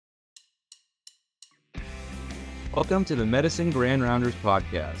Welcome to the Medicine Grand Rounders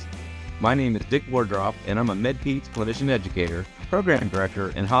podcast. My name is Dick Wardrop, and I'm a MedPeds clinician educator, program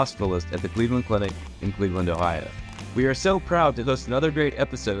director, and hospitalist at the Cleveland Clinic in Cleveland, Ohio. We are so proud to host another great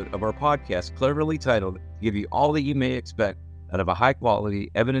episode of our podcast, cleverly titled, to give you all that you may expect out of a high-quality,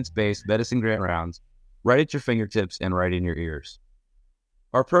 evidence-based Medicine Grand Rounds, right at your fingertips and right in your ears.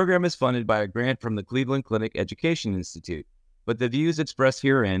 Our program is funded by a grant from the Cleveland Clinic Education Institute, but the views expressed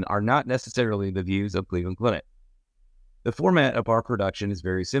herein are not necessarily the views of Cleveland Clinic. The format of our production is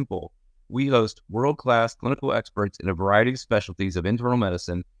very simple. We host world-class clinical experts in a variety of specialties of internal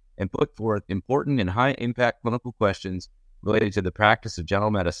medicine and put forth important and high-impact clinical questions related to the practice of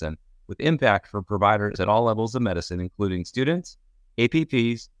general medicine with impact for providers at all levels of medicine, including students,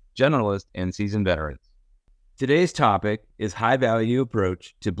 APPs, generalists, and seasoned veterans. Today's topic is high-value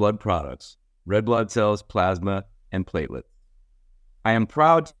approach to blood products, red blood cells, plasma, and platelets. I am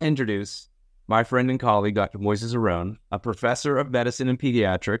proud to introduce my friend and colleague, Dr. Moises Auron, a professor of medicine and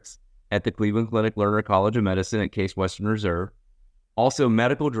pediatrics at the Cleveland Clinic Lerner College of Medicine at Case Western Reserve, also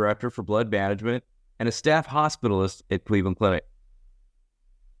medical director for blood management and a staff hospitalist at Cleveland Clinic.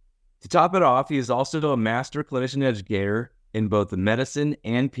 To top it off, he is also a master clinician educator in both the medicine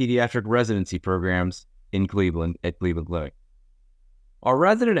and pediatric residency programs in Cleveland at Cleveland Clinic. Our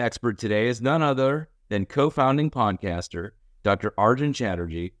resident expert today is none other than co-founding podcaster, Dr. Arjun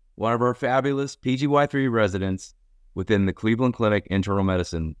Chatterjee, one of our fabulous PGY3 residents within the Cleveland Clinic Internal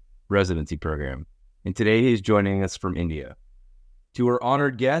Medicine Residency Program. And today he's joining us from India. To our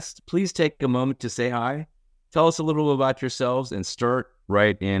honored guests, please take a moment to say hi, tell us a little about yourselves, and start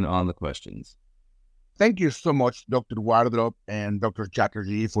right in on the questions. Thank you so much, Dr. Wardrop and Dr.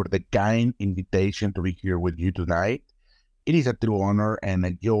 Chatterjee, for the kind invitation to be here with you tonight. It is a true honor and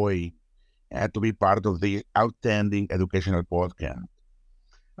a joy to be part of this outstanding educational podcast.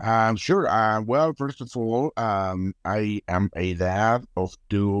 Sure. Well, first of all, I am a dad of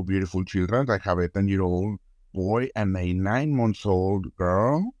two beautiful children. I have a 10-year-old boy and a 9-month-old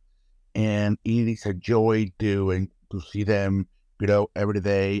girl, and it is a joy to see them grow every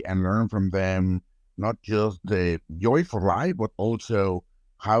day and learn from them, not just the joy for life, but also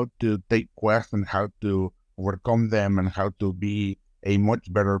how to take questions, how to overcome them, and how to be a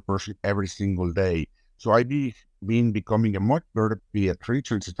much better person every single day. So I've been becoming a much better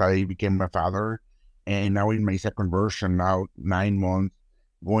pediatrician since I became a father, and now in my second version, now 9 months,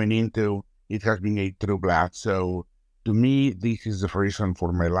 going into, it has been a true blast. So to me, this is the reason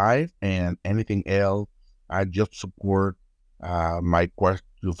for my life, and anything else, I just support my quest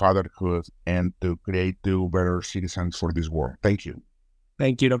to fatherhood and to create two better citizens for this world. Thank you.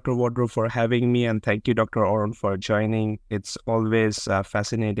 Thank you, Dr. Wardrop, for having me, and thank you, Dr. Auron, for joining. It's always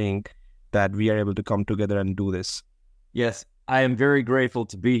fascinating that we are able to come together and do this. Yes, I am very grateful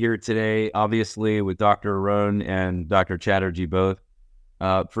to be here today, obviously, with Dr. Auron and Dr. Chatterjee both.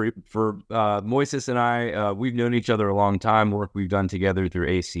 For Moises and I, we've known each other a long time, work we've done together through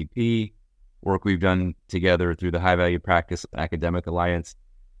ACP, work we've done together through the High Value Practice Academic Alliance.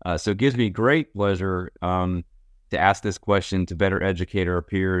 So it gives me great pleasure to ask this question to better educate our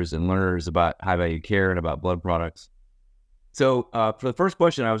peers and learners about high-value care and about blood products. So for the first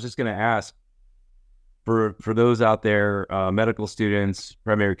question, I was just going to ask, for those out there, medical students,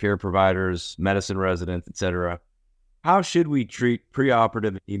 primary care providers, medicine residents, etc., how should we treat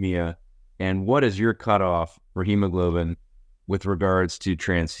preoperative anemia, and what is your cutoff for hemoglobin with regards to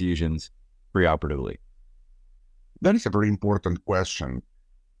transfusions preoperatively? That is a very important question.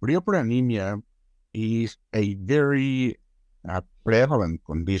 Preoperative anemia is a very prevalent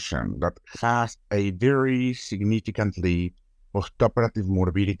condition that has a very significantly postoperative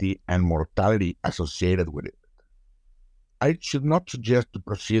morbidity and mortality associated with it. I should not suggest to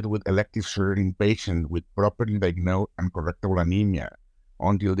proceed with elective surgery in patients with properly diagnosed and correctable anemia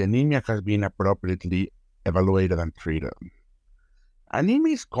until the anemia has been appropriately evaluated and treated.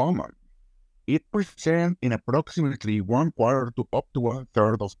 Anemia is common. It presents in approximately 1/4 to up to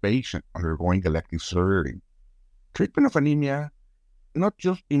 1/3 of patients undergoing elective surgery. Treatment of anemia not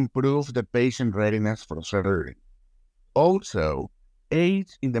just improves the patient readiness for surgery, also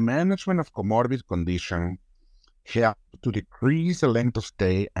aids in the management of comorbid conditions, help to decrease the length of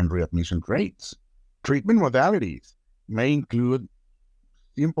stay and readmission rates. Treatment modalities may include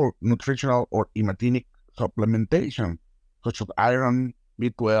simple nutritional or hematinic supplementation, such as iron,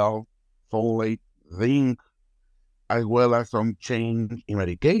 B12, folate, zinc, as well as some change in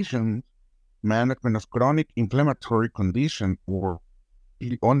medications, management of chronic inflammatory condition or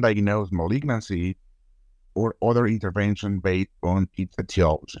undiagnosed malignancy, or other intervention based on its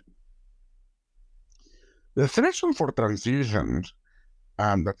etiology. The threshold for transfusions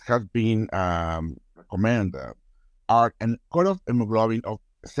that has been recommended are a cutoff hemoglobin of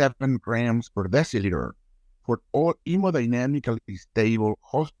 7 grams per deciliter for all hemodynamically stable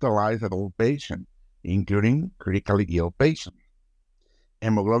hospitalized adult patients, including critically ill patients.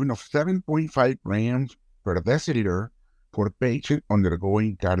 Hemoglobin of 7.5 grams per deciliter for patients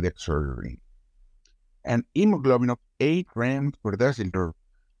undergoing cardiac surgery, and hemoglobin of 8 grams per deciliter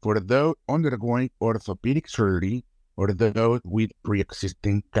for those undergoing orthopedic surgery or those with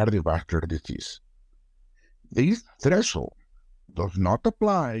pre-existing cardiovascular disease. This threshold does not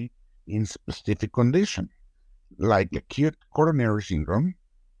apply in specific conditions like acute coronary syndrome,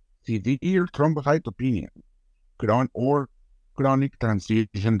 severe thrombocytopenia, or chronic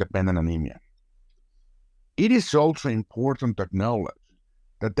transfusion-dependent anemia. It is also important to acknowledge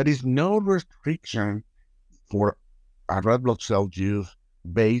that there is no restriction for a red blood cell use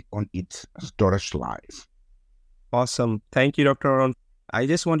based on its storage life. Awesome. Thank you, Dr. Auron. I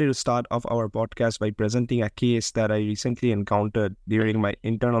just wanted to start off our podcast by presenting a case that I recently encountered during my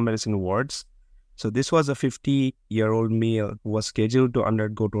internal medicine wards. So this was a 50-year-old male who was scheduled to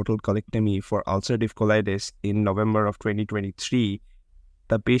undergo total colectomy for ulcerative colitis in November of 2023.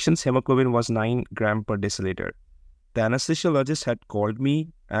 The patient's hemoglobin was 9 grams per deciliter. The anesthesiologist had called me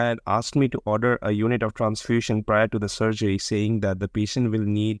and asked me to order a unit of transfusion prior to the surgery, saying that the patient will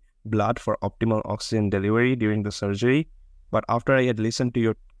need blood for optimal oxygen delivery during the surgery. But after I had listened to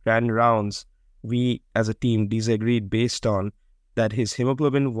your grand rounds, we as a team disagreed based on that his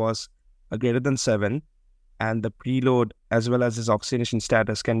hemoglobin was greater than 7 and the preload as well as his oxygenation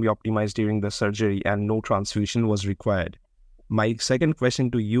status can be optimized during the surgery and no transfusion was required. My second question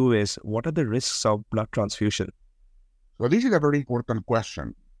to you is, what are the risks of blood transfusion? So this is a very important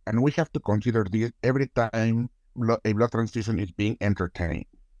question, and we have to consider this every time a blood transfusion is being entertained.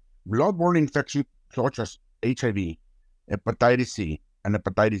 Blood-borne infections such as HIV, hepatitis C, and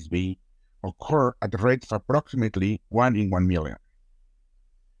hepatitis B occur at the rate of approximately 1 in 1 million.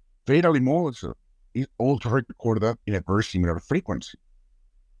 Fatal hemolysis is also recorded in a very similar frequency.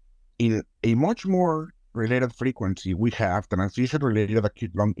 In a much more related frequency, we have transfusion-related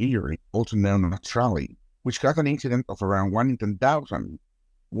acute lung injury, also known as TRALI, which has an incidence of around 1 in 10,000,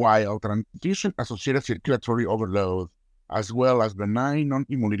 while transfusion-associated circulatory overload, as well as benign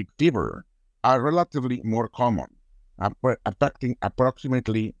non-hemolytic fever, are relatively more common, affecting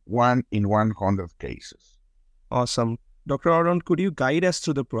approximately 1 in 100 cases. Awesome. Dr. Auron, could you guide us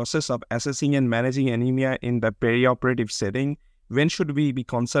through the process of assessing and managing anemia in the perioperative setting? When should we be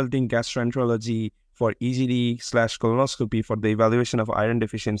consulting gastroenterology for EGD/colonoscopy for the evaluation of iron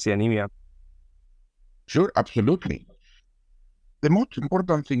deficiency anemia? Sure, absolutely. The most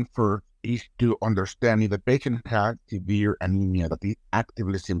important thing first is to understand if the patient has severe anemia that is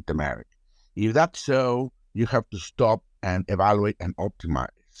actively symptomatic. If that's so, you have to stop and evaluate and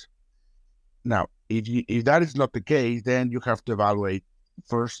optimize. Now, if that is not the case, then you have to evaluate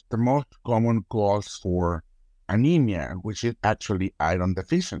first the most common cause for anemia, which is actually iron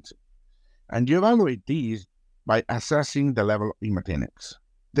deficiency. And you evaluate these by assessing the level of hematinics.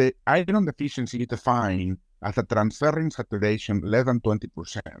 The iron deficiency is defined as a transferrin saturation less than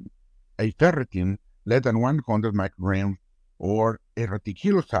 20%, a ferritin less than 100 micrograms, or a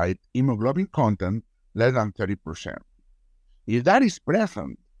reticulocyte hemoglobin content less than 30%. If that is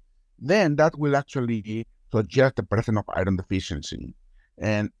present, then that will actually suggest the presence of iron deficiency,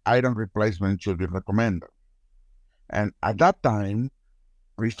 and iron replacement should be recommended. And at that time,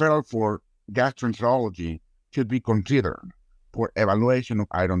 referral for gastroenterology should be considered for evaluation of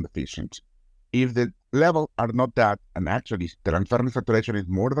iron deficiency. If the levels are not that, and actually transferrin saturation is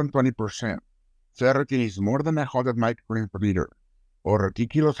more than 20%, ferritin is more than 100 micrograms per liter, or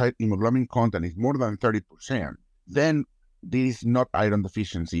reticulocyte hemoglobin content is more than 30%, then this is not iron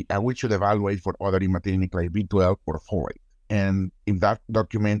deficiency, and we should evaluate for other hematinic like B12 or folate. And if that's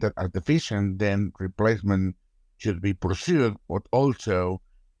documented as deficient, then replacement should be pursued, but also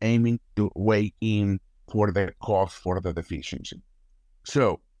aiming to weigh in for the cause for the deficiency.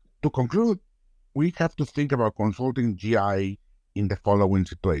 So, to conclude, we have to think about consulting GI in the following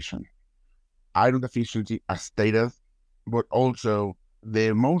situation. Iron deficiency as stated, but also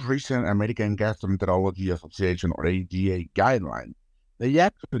the most recent American Gastroenterology Association or AGA guideline, they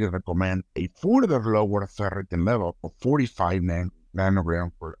actually recommend a further lower ferritin level of 45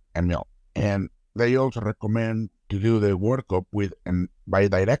 nanograms per ml. And they also recommend to do the workup with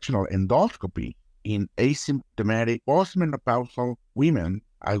bidirectional endoscopy in asymptomatic postmenopausal women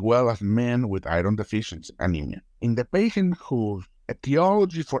as well as men with iron deficiency anemia. In the patient whose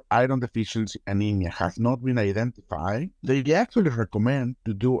etiology for iron deficiency anemia has not been identified, they actually recommend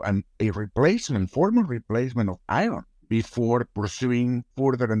to do a formal replacement of iron before pursuing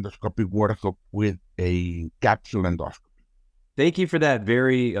further endoscopic workup with a capsule endoscopy. Thank you for that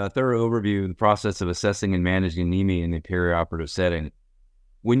very thorough overview of the process of assessing and managing anemia in the perioperative setting.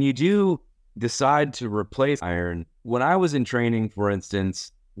 When you do decide to replace iron, when I was in training, for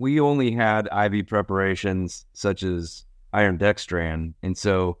instance, we only had IV preparations such as iron dextran, and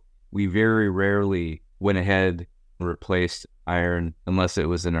so we very rarely went ahead and replaced iron unless it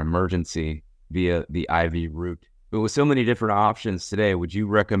was an emergency via the IV route. But with so many different options today, would you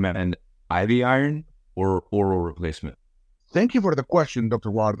recommend IV iron or oral replacement? Thank you for the question,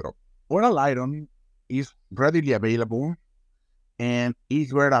 Dr. Wardrop. Oral iron is readily available and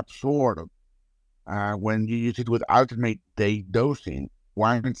is well absorbed when you use it with alternate day dosing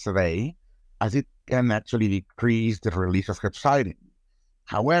once a day, as it can actually decrease the release of hepcidin.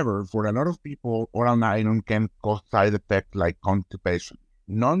 However, for a lot of people, oral iron can cause side effects like constipation.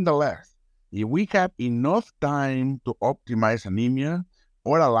 Nonetheless, if we have enough time to optimize anemia,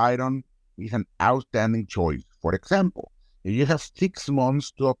 oral iron is an outstanding choice. For example, if you have 6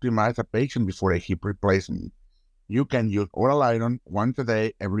 months to optimize a patient before a hip replacement, you can use oral iron once a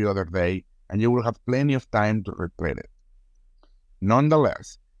day, every other day, and you will have plenty of time to replace it.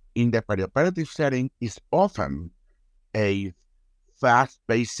 Nonetheless, in the perioperative setting, is often a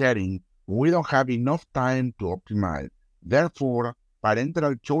fast-paced setting. We don't have enough time to optimize. Therefore,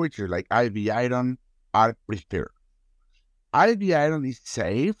 parenteral choices like IV iron are preferred. IV iron is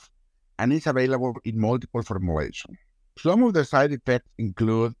safe and is available in multiple formulations. Some of the side effects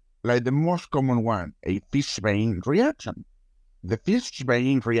include, like the most common one, a fish vein reaction. The fish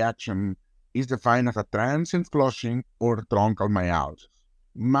vein reaction is defined as a transient flushing or truncal myalgia.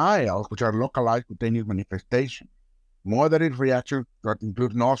 Mild, which are localized cutaneous manifestations. Moderate reactions that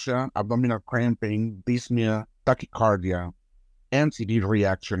include nausea, abdominal cramping, dyspnea, tachycardia, and severe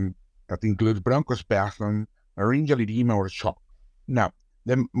reaction that includes bronchospasm, laryngeal edema, or shock. Now,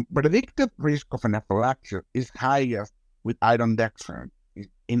 the predicted risk of anaphylaxis is highest with iron dextran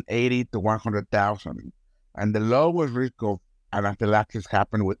in 80 to 100,000, and the lowest risk of anaphylaxis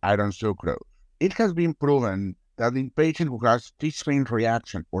happens with iron sucrose. It has been proven that in patients who have fish vein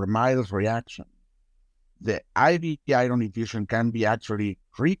reaction or mild reaction, the IV iron infusion can be actually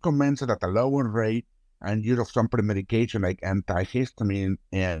recommenced at a lower rate and use of some premedication like antihistamine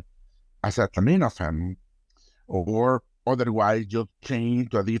and acetaminophen, or otherwise just change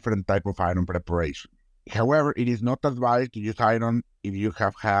to a different type of iron preparation. However, it is not advised to use iron if you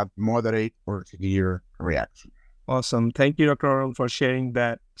have had moderate or severe reaction. Awesome. Thank you, Dr. Auron, for sharing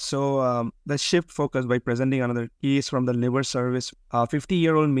that. So let's shift focus by presenting another case from the liver service. A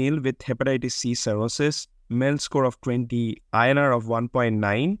 50-year-old male with hepatitis C cirrhosis, MEL score of 20, INR of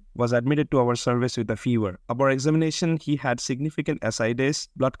 1.9, was admitted to our service with a fever. Upon examination, he had significant ascites.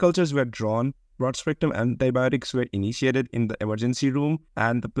 Blood cultures were drawn. Broad-spectrum antibiotics were initiated in the emergency room,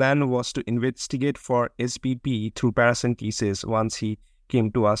 and the plan was to investigate for SPP through paracentesis once he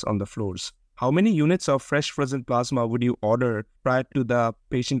came to us on the floors. How many units of fresh frozen plasma would you order prior to the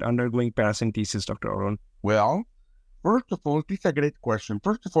patient undergoing paracentesis, Dr. Auron? Well, first of all, this is a great question.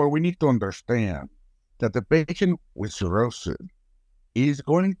 First of all, we need to understand that the patient with cirrhosis is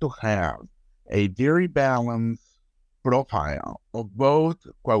going to have a very balanced profile of both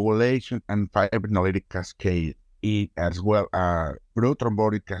coagulation and fibrinolytic cascade, as well as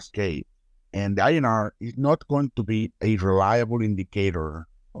prothrombotic cascade. And the INR is not going to be a reliable indicator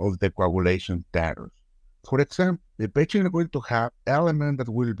of the coagulation status. For example, the patient is going to have elements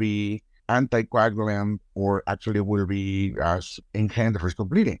that will be anticoagulant or actually will be enhanced risk of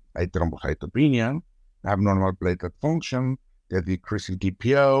bleeding, like thrombocytopenia, abnormal platelet function, the decrease in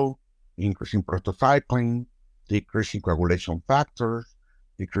TPO, increase in prostacyclin, decrease in coagulation factors,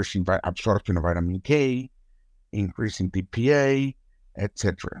 decrease in absorption of vitamin K, increase in TPA,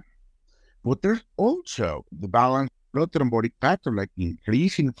 etc. But there's also the balanced prothrombotic factor like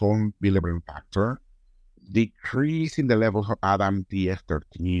increase in von Willebrand factor, decrease in the levels of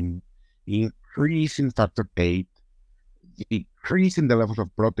ADAM-TS13, increase in factor VIII, decrease in the levels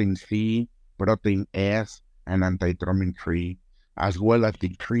of protein C, protein S, and antithrombin 3, as well as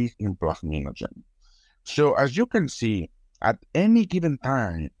decrease in plasminogen. So as you can see, at any given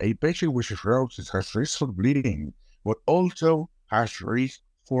time, a patient with cirrhosis has risk for bleeding, but also has risk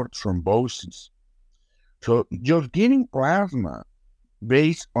for thrombosis. So just giving plasma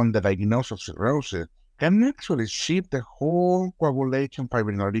based on the diagnosis of cirrhosis can actually shift the whole coagulation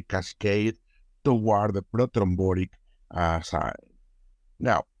fibrinolytic cascade toward the prothrombotic side.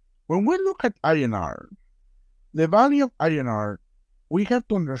 Now, when we look at INR, the value of INR, we have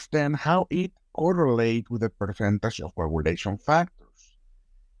to understand how it correlates with the percentage of coagulation factors.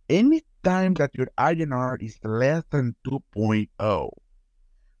 Any time that your INR is less than 2.0,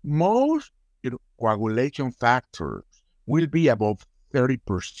 most your coagulation factors will be above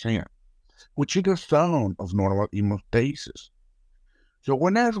 30%, which is the zone of normal hemostasis. So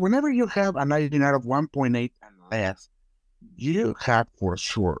whenever you have an INR of 1.8 and less, you have for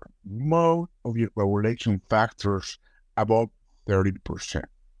sure most of your coagulation factors above 30%.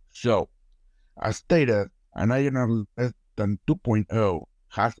 So, as stated, an INR less than 2.0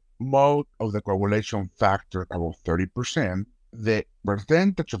 has most of the coagulation factor above 30%. The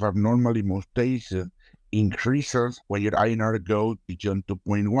percentage of abnormal hemostasis increases when your INR goes beyond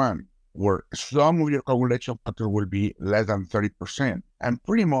 2.1, where some of your coagulation factor will be less than 30%. And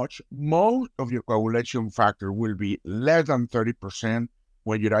pretty much most of your coagulation factor will be less than 30%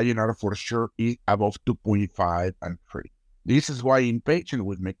 when your INR for sure is above 2.5 and 3. This is why in patients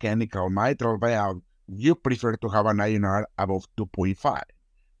with mechanical mitral valve, you prefer to have an INR above 2.5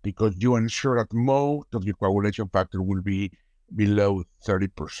 because you ensure that most of your coagulation factor will be below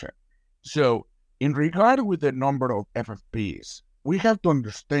 30%. So in regard with the number of FFPs, we have to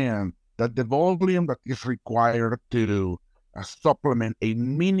understand that the volume that is required to supplement a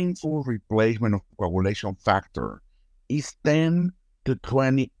meaningful replacement of coagulation factor is 10 to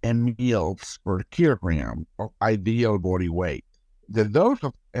 20 mLs per kilogram of ideal body weight. The dose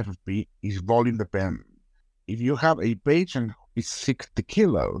of FFP is volume dependent. If you have a patient who is 60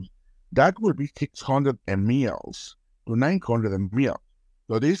 kilos, that will be 600 mLs to 900 mLs.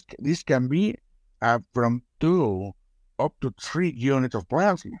 So this can be from 2 up to 3 units of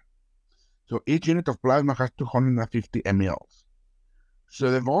plasma. So each unit of plasma has 250 mLs.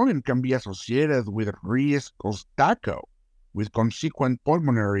 So the volume can be associated with risk of TACO, with consequent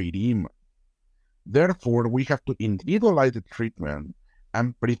pulmonary edema. Therefore, we have to individualize the treatment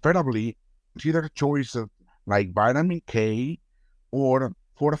and preferably consider choices like vitamin K or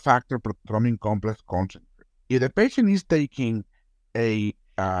 4-factor prothrombin complex concentrate. If the patient is taking a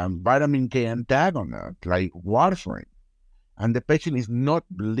vitamin K antagonist like warfarin and the patient is not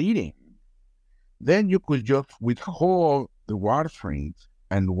bleeding, then you could just withhold the warfarin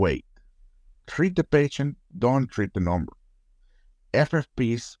and wait. Treat the patient, don't treat the number.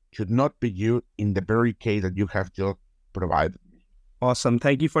 FFPs should not be used in the very case that you have just provided me. Awesome.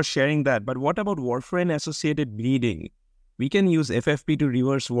 Thank you for sharing that. But what about warfarin-associated bleeding? We can use FFP to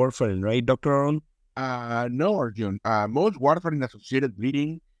reverse warfarin, right, Dr. Auron? No, Arjun. Most warfarin-associated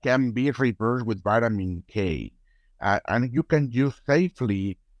bleeding can be reversed with vitamin K. And you can use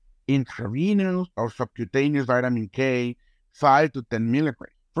safely intravenous or subcutaneous vitamin K 5 to 10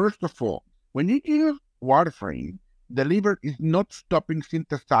 milligrams. First of all, when you use warfarin, the liver is not stopping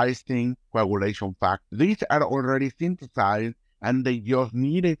synthesizing coagulation factors. These are already synthesized and they just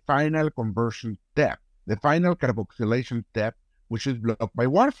need a final conversion step, the final carboxylation step, which is blocked by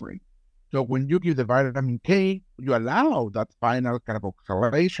warfarin. So when you give the vitamin K, you allow that final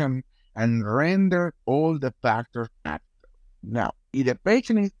carboxylation and render all the factors active. Now, if the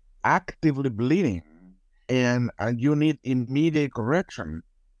patient is actively bleeding and you need immediate correction,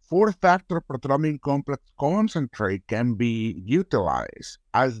 4-factor prothrombin complex concentrate can be utilized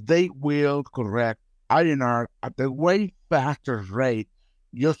as they will correct INR at a way faster rate,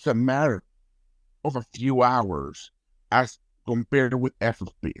 just a matter of a few hours as compared with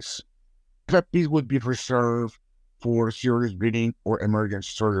FFPs. FFPs would be reserved for serious bleeding or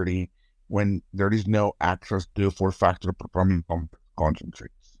emergency surgery when there is no access to 4-factor prothrombin complex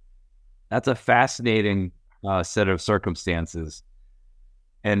concentrates. That's a fascinating set of circumstances.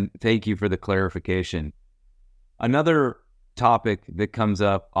 And thank you for the clarification. Another topic that comes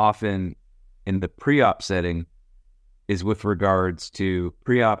up often in the pre-op setting is with regards to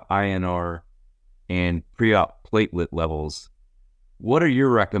pre-op INR and pre-op platelet levels. What are your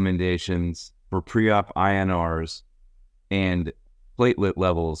recommendations for pre-op INRs and platelet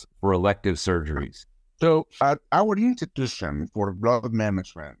levels for elective surgeries? So at our institution for blood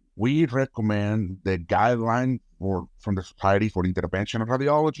management, we recommend the guideline from the Society for Interventional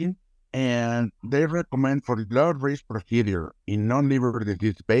Radiology, and they recommend for the blood risk procedure in non-liver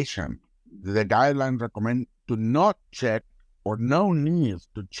disease patients, the guidelines recommend to not check or no need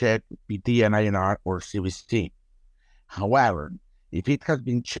to check PT and INR or CVC. However, if it has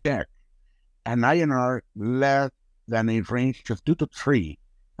been checked, an INR less than a range of 2 to 3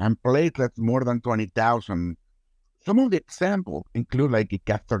 and platelets more than 20,000, some of the examples include like a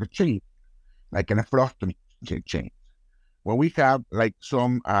catheter change, like an nephrostomy change, where we have like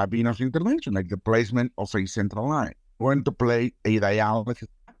some venous intervention, like the placement of a central line, going to play a dialysis,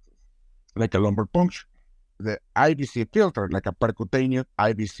 like a lumbar puncture, the RBC filter, like a percutaneous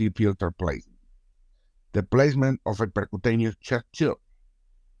RBC filter placement, the placement of a percutaneous chest tube,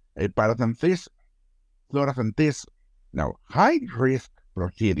 a paracentesis, fluorescentesis. Now, high-risk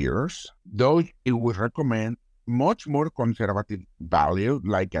procedures, those it would recommend much more conservative value,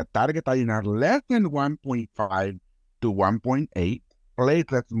 like a target INR less than 1.5 to 1.8,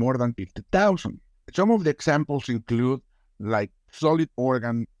 platelets more than 50,000. Some of the examples include like solid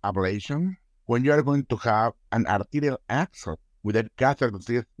organ ablation, when you are going to have an arterial access with a catheter that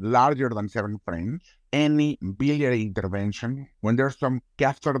is larger than 7 French, any biliary intervention, when there's some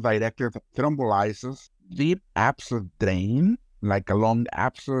catheter-directed thrombolysis, deep abscess drain, like a long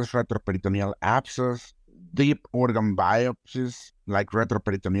abscess, retroperitoneal abscess, deep organ biopsies, like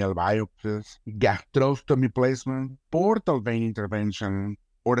retroperitoneal biopsies, gastrostomy placement, portal vein intervention,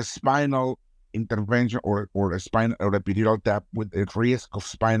 or a spinal intervention or a spinal or epidural tap with a risk of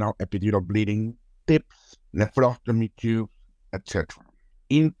spinal epidural bleeding, tips, nephrostomy tubes, etc.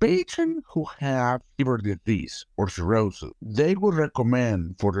 In patients who have liver disease or cirrhosis, they would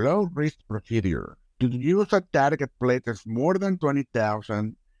recommend for low-risk procedure to use a target platelets more than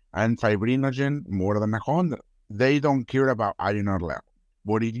 20,000 and fibrinogen more than 100. They don't care about INR level.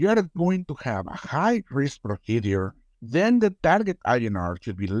 But if you are going to have a high-risk procedure, then the target INR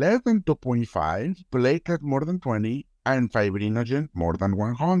should be less than 2.5, platelets more than 20, and fibrinogen more than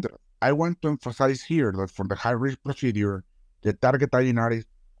 100. I want to emphasize here that for the high-risk procedure, the target INR is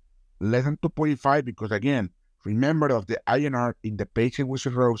less than 2.5 because, again, remember that the INR in the patient with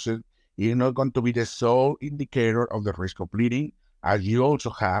cirrhosis is not going to be the sole indicator of the risk of bleeding, as you also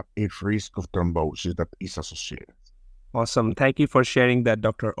have a risk of thrombosis that is associated. Awesome. Thank you for sharing that,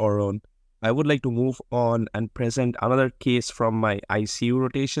 Dr. Auron. I would like to move on and present another case from my ICU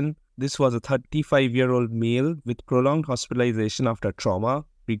rotation. This was a 35-year-old male with prolonged hospitalization after trauma,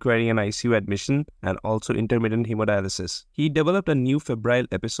 requiring an ICU admission and also intermittent hemodialysis. He developed a new febrile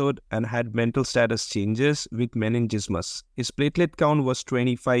episode and had mental status changes with meningismus. His platelet count was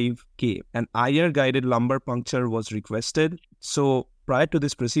 25K. An IR-guided lumbar puncture was requested. So prior to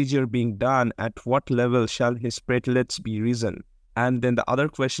this procedure being done, at what level shall his platelets be risen? And then the other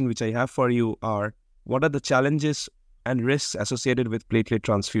question which I have for you are, what are the challenges and risks associated with platelet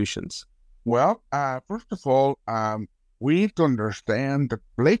transfusions? Well, first of all, we need to understand that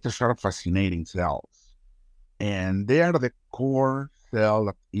platelets are fascinating cells, and they are the core cell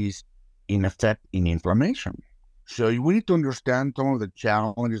that is in effect in inflammation. So we need to understand some of the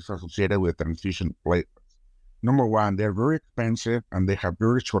challenges associated with transfusion platelets. Number one, they're very expensive and they have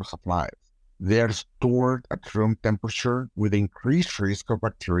very short half-lives. They are stored at room temperature with increased risk of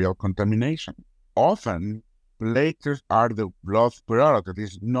bacterial contamination. Often, platelets are the blood product that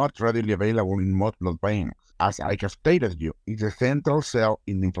is not readily available in most blood veins. As I have stated you, it's a central cell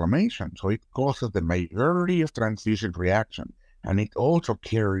in inflammation, so it causes the majority of transfusion reaction, and it also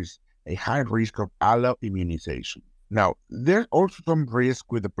carries a high risk of alloimmunization. Now, there's also some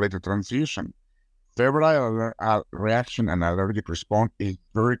risk with the platelet transfusion. Febrile reaction and allergic response is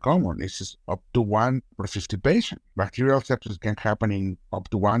very common. It's up to 1 per 50 patients. Bacterial sepsis can happen in up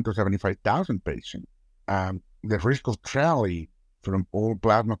to 1 to 75,000 patients. The risk of TRALI from all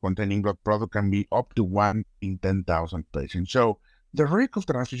plasma-containing blood product can be up to 1 in 10,000 patients. So the risk of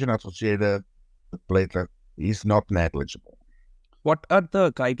transfusion associated with platelet is not negligible. What are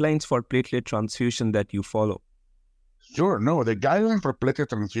the guidelines for platelet transfusion that you follow? Sure. No, the guideline for platelet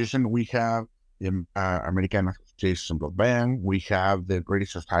transfusion, we have the American Association of Blood Bank, we have the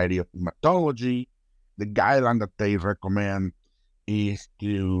British Society of Hematology. The guideline that they recommend is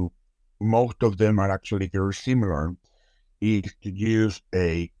to, most of them are actually very similar, is to use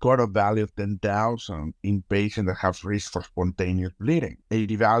a cutoff value of 10,000 in patients that have risk for spontaneous bleeding. A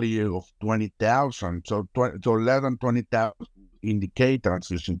value of 20,000, so less than 20,000 indicate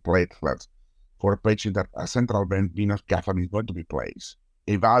transfusion platelets for a patient that a central venous catheter is going to be placed.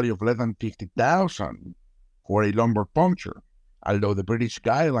 A value of less than 50,000 for a lumbar puncture, although the British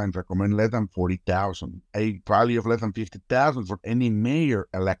guidelines recommend less than 40,000. A value of less than 50,000 for any major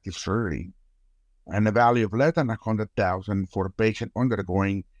elective surgery, and a value of less than 100,000 for a patient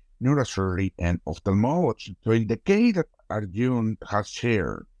undergoing neurosurgery and ophthalmology. So in the case that Arjun has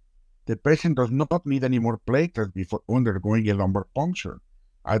shared, the patient does not need any more platelets before undergoing a lumbar puncture,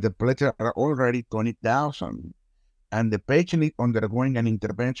 as the platelets are already 20,000, and the patient is undergoing an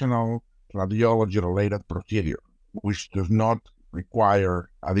interventional radiology-related procedure, which does not require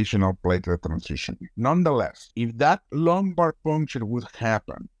additional platelet transfusion. Nonetheless, if that lumbar puncture would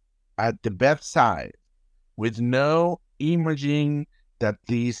happen at the bedside with no imaging that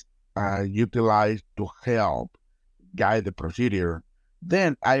is utilized to help guide the procedure,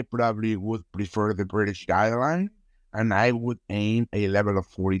 then I probably would prefer the British guideline, and I would aim a level of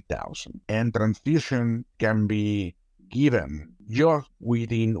 40,000. And transfusion can be given just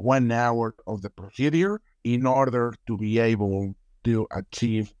within 1 hour of the procedure in order to be able to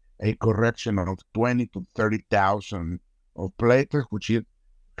achieve a correction of 20 to 30,000 of platelets, which is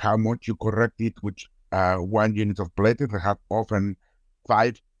how much you correct it with 1 unit of platelets. They have often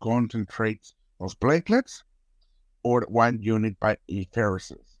 5 concentrates of platelets or 1 unit by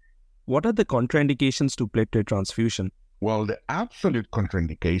apheresis. What are the contraindications to platelet transfusion? Well, the absolute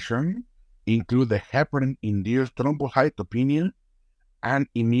contraindication include the heparin-induced thrombocytopenia and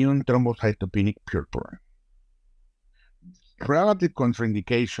immune thrombocytopenic purpura. Relative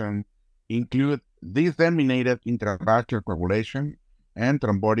contraindication include disseminated intravascular coagulation and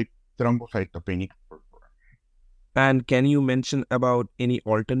thrombotic thrombocytopenic purpura. And can you mention about any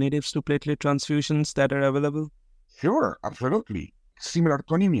alternatives to platelet transfusions that are available? Sure, absolutely. Similar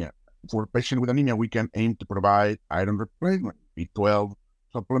to anemia. For patients with anemia, we can aim to provide iron replacement, B12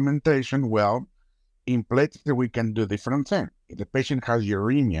 supplementation. Well, in platelets, we can do different things. If the patient has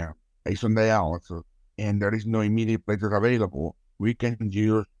uremia, is on dialysis, and there is no immediate platelets available, we can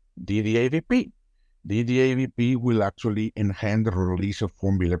use DDAVP. DDAVP will actually enhance the release of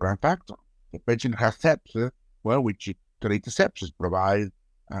 4 milligram factor. The patient has sepsis, well, we treat the sepsis, provide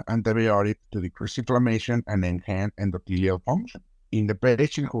antibiotics to decrease inflammation and enhance endothelial function. In the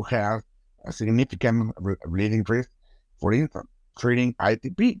patient who has a significant bleeding risk, for instance, treating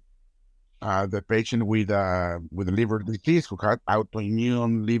ITP, the patient with liver disease who has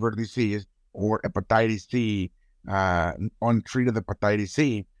autoimmune liver disease or hepatitis C, untreated hepatitis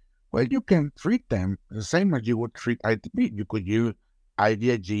C, well, you can treat them the same as you would treat ITP. You could use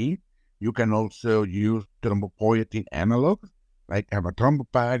IVIG. You can also use thrombopoietin analogs, like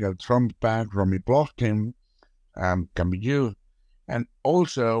avatrombopag, eltrombopag, romiflozin, can be used. And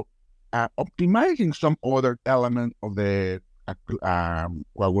also optimizing some other element of the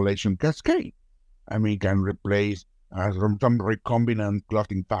coagulation cascade. I mean, can replace some recombinant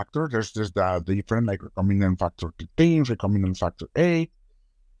clotting factors. There's just different, like recombinant factor 15, recombinant factor 8,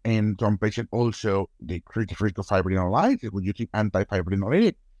 and some patients also decrease the risk of fibrinolysis with using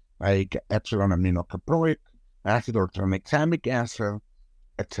antifibrinolytic, like epsilon aminocaproic acid or tranexamic acid,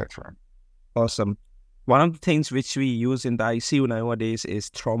 etc. Awesome. One of the things which we use in the ICU nowadays is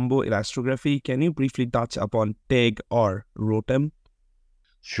thromboelastography. Can you briefly touch upon TEG or ROTEM?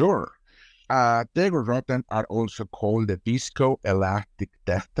 Sure. TEG or ROTEM are also called the viscoelastic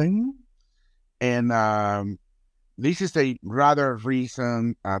testing. And this is a rather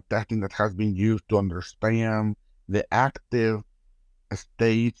recent testing that has been used to understand the active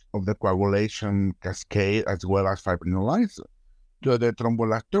state of the coagulation cascade as well as fibrinolysis. So the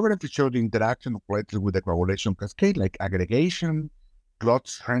thromboelastography shows the interaction of platelets with the coagulation cascade, like aggregation, clot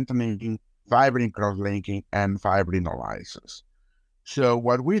strengthening, fibrin cross-linking, and fibrinolysis. So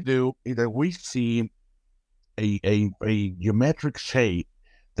what we do is that we see a geometric shape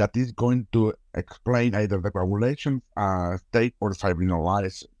that is going to explain either the coagulation state or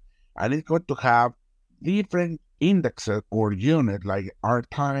fibrinolysis. And it's going to have different indexes or units like R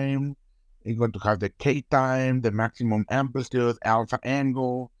time. It's going to have the K time, the maximum amplitude, alpha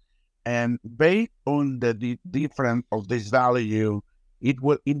angle, and based on the difference of this value, it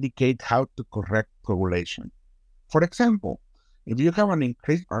will indicate how to correct coagulation. For example, if you have an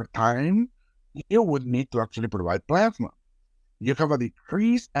increased R time, you would need to actually provide plasma. You have a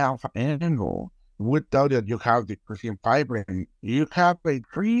decreased alpha angle, would tell you that you have decreasing fibrin. You have a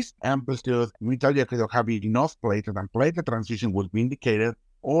decreased amplitude, we tell you that you don't have enough platelets, and platelet transfusion would be indicated,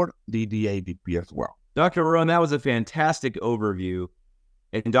 or the DAVP as well. Dr. Auron, that was a fantastic overview.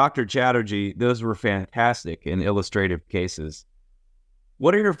 And Dr. Chatterjee, those were fantastic and illustrative cases.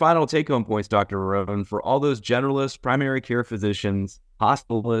 What are your final take-home points, Dr. Auron, for all those generalists, primary care physicians,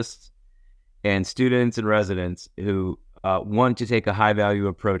 hospitalists, and students and residents who want to take a high-value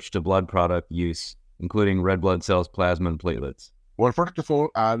approach to blood product use, including red blood cells, plasma, and platelets? Well, first of all,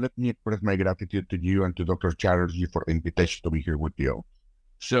 let me express my gratitude to you and to Dr. Chatterjee for the invitation to be here with you.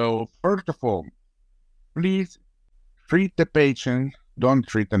 So, first of all, please treat the patient, don't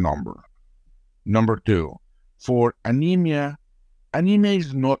treat the number. Number 2, for anemia, anemia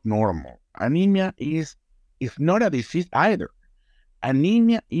is not normal. Anemia is not a disease either.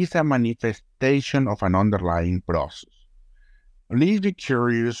 Anemia is a manifestation of an underlying process. Please be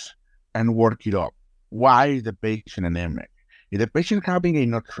curious and work it up. Why is the patient anemic? If the patient having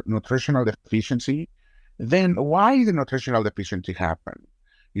a nutritional deficiency, then why is the nutritional deficiency happen?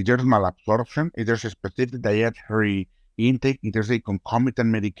 If there's malabsorption, if there's a specific dietary intake, if there's a concomitant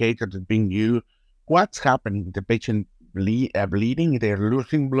medication that's being used, what's happening? If the patient bleeding, if they're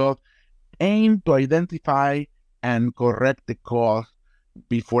losing blood, aim to identify and correct the cause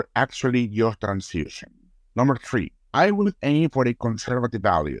before actually your transfusion. Number 3, I would aim for a conservative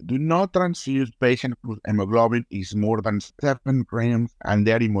value. Do not transfuse patients whose hemoglobin is more than 7 grams and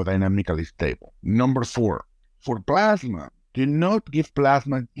they are hemodynamically stable. Number 4, for plasma, do not give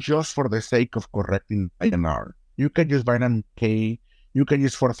plasma just for the sake of correcting INR. You can use vitamin K, you can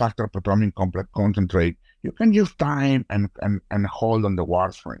use 4-factor prothrombin complex concentrate, you can use time and hold on the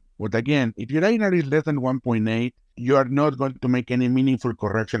warfarin. But again, if your INR is less than 1.8, you are not going to make any meaningful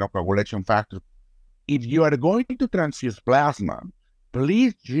correction of coagulation factor. If you are going to transfuse plasma,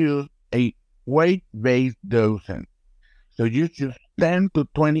 please use a weight-based dosing. So you use 10 to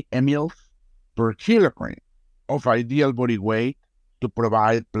 20 mL per kilogram of ideal body weight to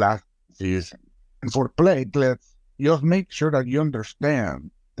provide plasma infusion. And for platelets, just make sure that you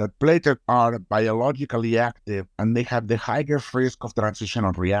understand that platelets are biologically active and they have the highest risk of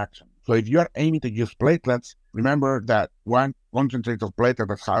transitional reaction. So if you are aiming to use platelets, remember that one concentrate of platelet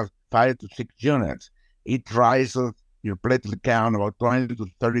that has 5 to 6 units, it rises your platelet count about 20 to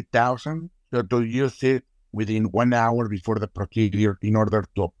 30,000. So to use it within 1 hour before the procedure in order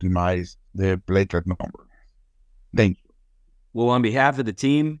to optimize the platelet number. Thank you. Well, on behalf of the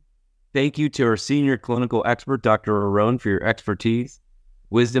team, thank you to our senior clinical expert, Dr. Auron, for your expertise,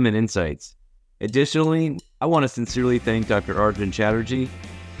 wisdom, and insights. Additionally, I want to sincerely thank Dr. Arjun Chatterjee,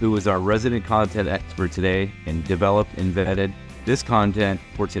 who was our resident content expert today and developed and vetted this content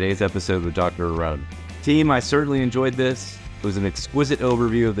for today's episode with Dr. Auron. Team, I certainly enjoyed this. It was an exquisite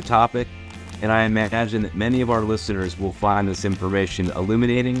overview of the topic, and I imagine that many of our listeners will find this information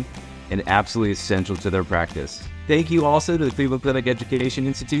illuminating and absolutely essential to their practice. Thank you also to the Cleveland Clinic Education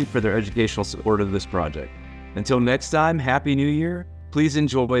Institute for their educational support of this project. Until next time, Happy New Year. Please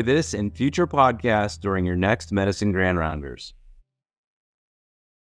enjoy this and future podcasts during your next Medicine Grand Rounders.